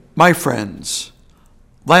My friends,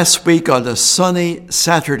 last week on a sunny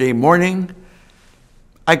Saturday morning,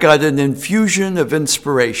 I got an infusion of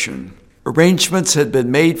inspiration. Arrangements had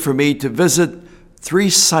been made for me to visit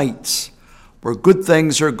 3 sites where good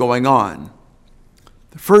things are going on.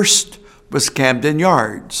 The first was Camden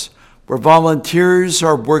Yards, where volunteers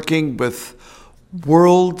are working with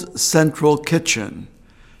World Central Kitchen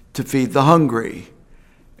to feed the hungry,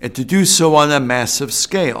 and to do so on a massive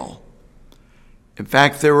scale. In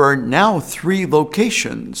fact, there are now 3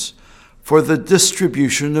 locations for the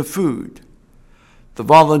distribution of food. The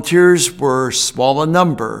volunteers were small in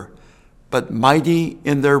number, but mighty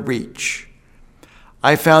in their reach.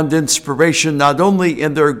 I found inspiration not only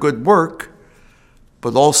in their good work,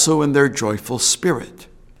 but also in their joyful spirit.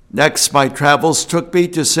 Next, my travels took me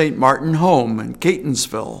to St. Martin Home in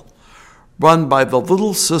Catonsville, run by the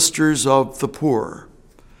Little Sisters of the Poor.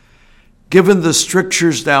 Given the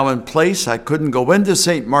strictures now in place, I couldn't go into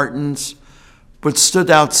St. Martin's, but stood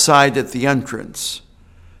outside at the entrance.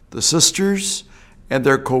 The sisters and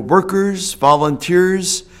their co-workers,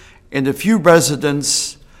 volunteers, and a few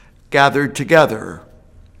residents gathered together.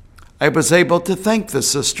 I was able to thank the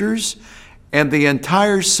sisters and the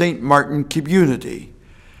entire St. Martin community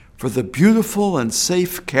for the beautiful and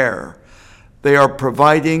safe care they are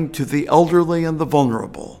providing to the elderly and the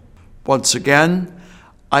vulnerable. Once again,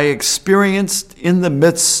 I experienced in the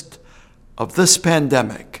midst of this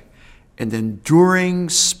pandemic an enduring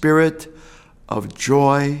spirit of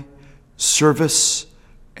joy, service,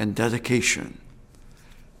 and dedication.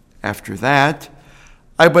 After that,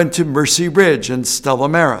 I went to Mercy Ridge and Stella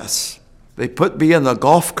Maris. They put me in a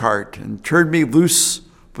golf cart and turned me loose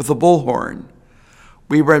with a bullhorn.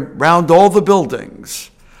 We went round all the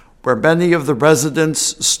buildings where many of the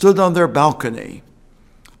residents stood on their balcony.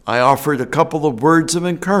 I offered a couple of words of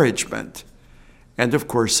encouragement and, of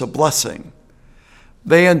course, a blessing.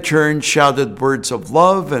 They, in turn, shouted words of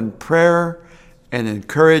love and prayer and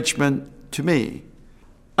encouragement to me.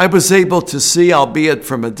 I was able to see, albeit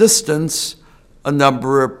from a distance, a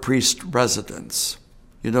number of priest residents.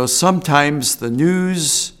 You know, sometimes the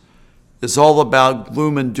news is all about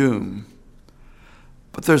gloom and doom,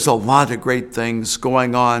 but there's a lot of great things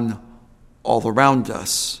going on all around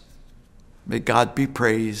us. May God be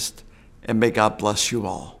praised, and may God bless you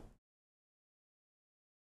all.